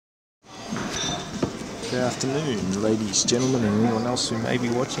Good afternoon, ladies, gentlemen, and anyone else who may be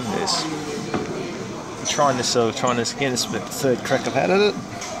watching this. I'm trying this again. It's about the third crack I've had at it.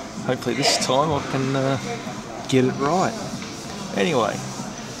 Hopefully this time I can get it right. Anyway,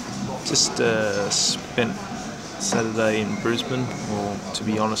 just spent Saturday in Brisbane, or to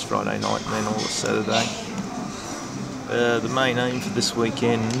be honest, Friday night and then all of Saturday. The main aim for this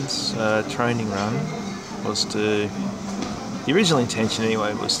weekend's training run was to, the original intention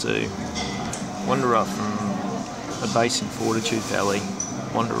anyway, was to wander up from a base in Fortitude Valley,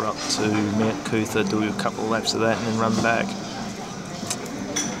 wander up to Mount Cootha, do a couple of laps of that and then run back.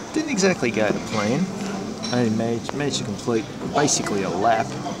 Didn't exactly go to plan. I only managed to complete basically a lap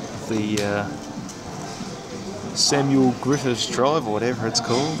of the Samuel Griffiths Drive, or whatever it's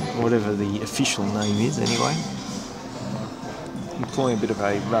called, whatever the official name is anyway. Employing a bit of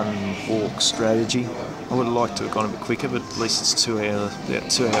a run-walk strategy. I would have liked to have gone a bit quicker, but at least it's about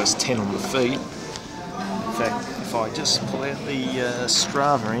 2 hours 10 on the feet. In fact, if I just pull out the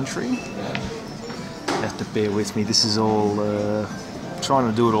Strava entry, you have to bear with me, this is all, trying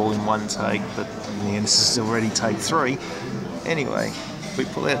to do it all in one take, but in the end this is already take 3. Anyway, if we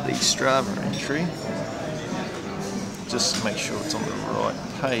pull out the Strava entry, just to make sure it's on the right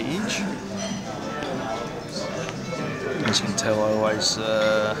page. As you can tell, I always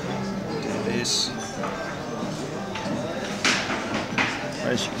do this.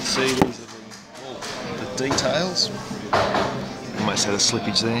 As you can see, these are the details. Almost had a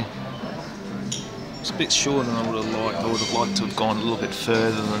slippage there. It's a bit shorter than I would have liked. I would have liked to have gone a little bit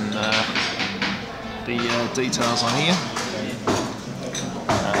further than the details on here.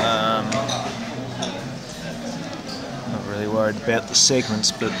 Not really worried about the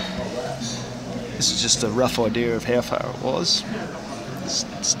segments, but this is just a rough idea of how far it was.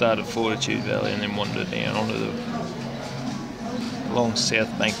 Started Fortitude Valley and then wandered down onto the long south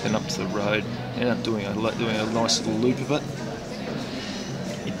bank, then up to the road. Ended up doing a nice little loop of it.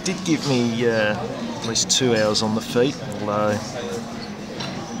 It did give me at least 2 hours on the feet, although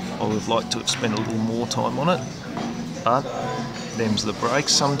I would have liked to have spent a little more time on it. But them's the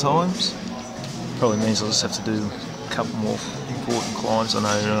breaks sometimes. Probably means I'll just have to do a couple more important climbs. I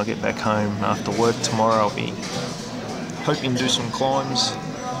know when I get back home after work tomorrow, I'll be hoping to do some climbs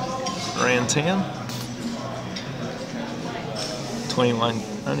around town.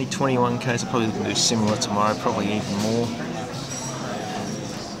 Only 21 k's. I probably can do similar tomorrow, probably even more,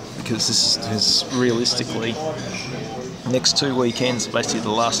 because this is realistically next 2 weekends basically the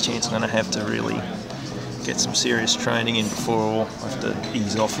last chance I'm going to have to really get some serious training in before I have to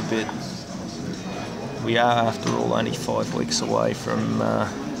ease off a bit. We are, after all, only 5 weeks away from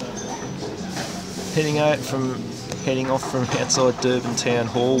heading off from outside Durban Town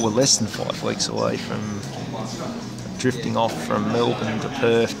Hall. We're less than 5 weeks away from drifting off from Melbourne to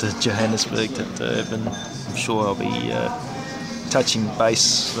Perth to Johannesburg to Durban. I'm sure I'll be touching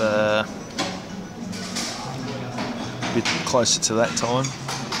base a bit closer to that time.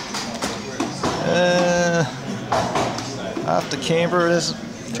 After Canberra, it's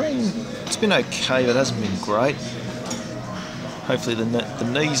been okay, but it hasn't been great. Hopefully the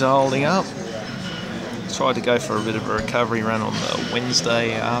knees are holding up. Tried to go for a bit of a recovery run on the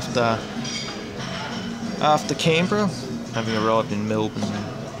Wednesday after Canberra, having arrived in Melbourne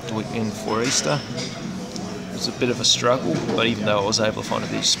the weekend before Easter. It was a bit of a struggle, but even though I was able to find a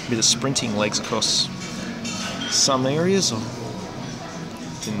bit of sprinting legs across some areas, I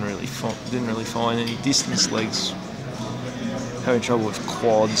didn't really find any distance legs. Having trouble with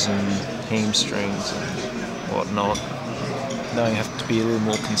quads and hamstrings and whatnot. Knowing you have to be a little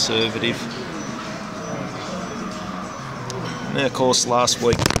more conservative. And then of course last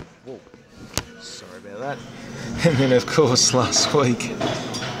week, whoa, sorry about that. And then of course last week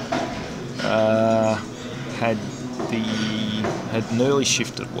had an early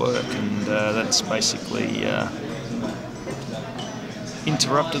shift at work, and that's basically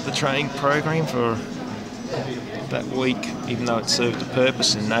interrupted the training program for that week, even though it served a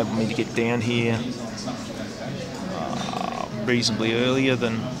purpose and enabled me to get down here reasonably earlier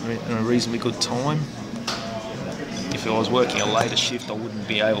than in a reasonably good time. If I was working a later shift, I wouldn't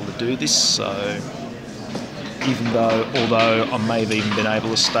be able to do this, so although I may have even been able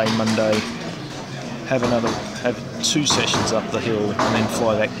to stay Monday, have 2 sessions up the hill and then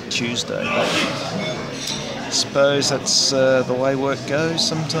fly back Tuesday. But I suppose that's the way work goes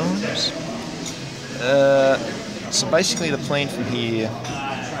sometimes. So basically the plan from here,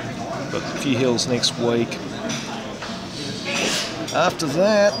 got a few hills next week. After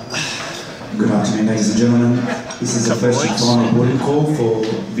that, good afternoon, ladies and gentlemen. This is the first and final boarding call for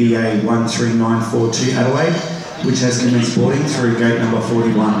VA 13942 Adelaide. which has commenced boarding through gate number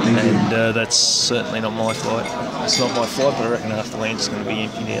 41. Thank you. And that's certainly not my flight. It's not my flight, but I reckon after land's going to be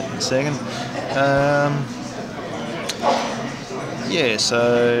emptied out in a second. Yeah,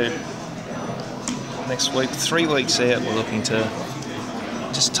 so next week, 3 weeks out, we're looking to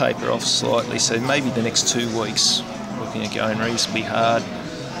just taper off slightly. So maybe the next 2 weeks, looking at going reasonably hard.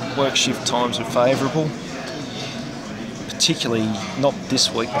 Work shift times are favourable, particularly not this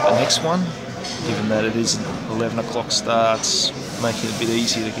week, but the next one, given that it is 11 o'clock starts, making it a bit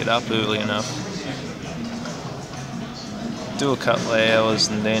easier to get up early enough. Do a couple of hours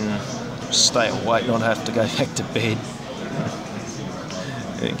and then stay awake, not have to go back to bed.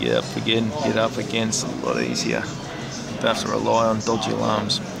 And get up again, it's a lot easier. Don't have to rely on dodgy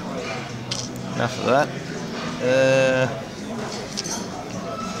alarms. Enough of that.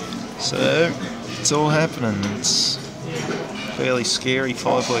 So, it's all happening. It's fairly scary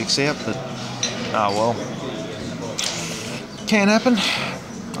 5 weeks out, but oh well. Can happen,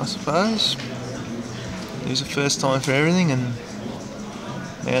 I suppose. It was the first time for everything, and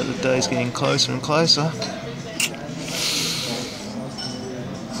now the day's getting closer and closer.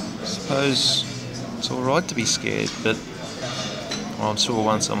 I suppose it's alright to be scared, but I'm sure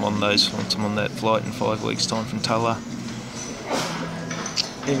once I'm on that flight in 5 weeks' time from Tulla,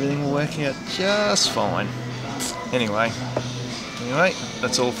 everything will work out just fine. Anyway,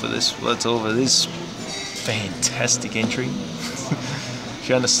 that's all for this. That's all for this fantastic entry. If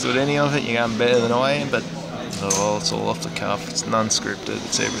you understood any of it, you're going better than I am, but oh, it's all off the cuff. It's non-scripted.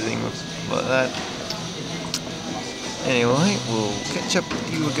 It's everything like that. Anyway, we'll catch up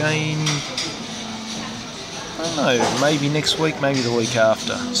with you again. I don't know, maybe next week, maybe the week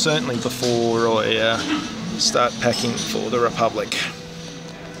after. Certainly before I start packing for the Republic.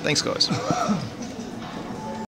 Thanks, guys.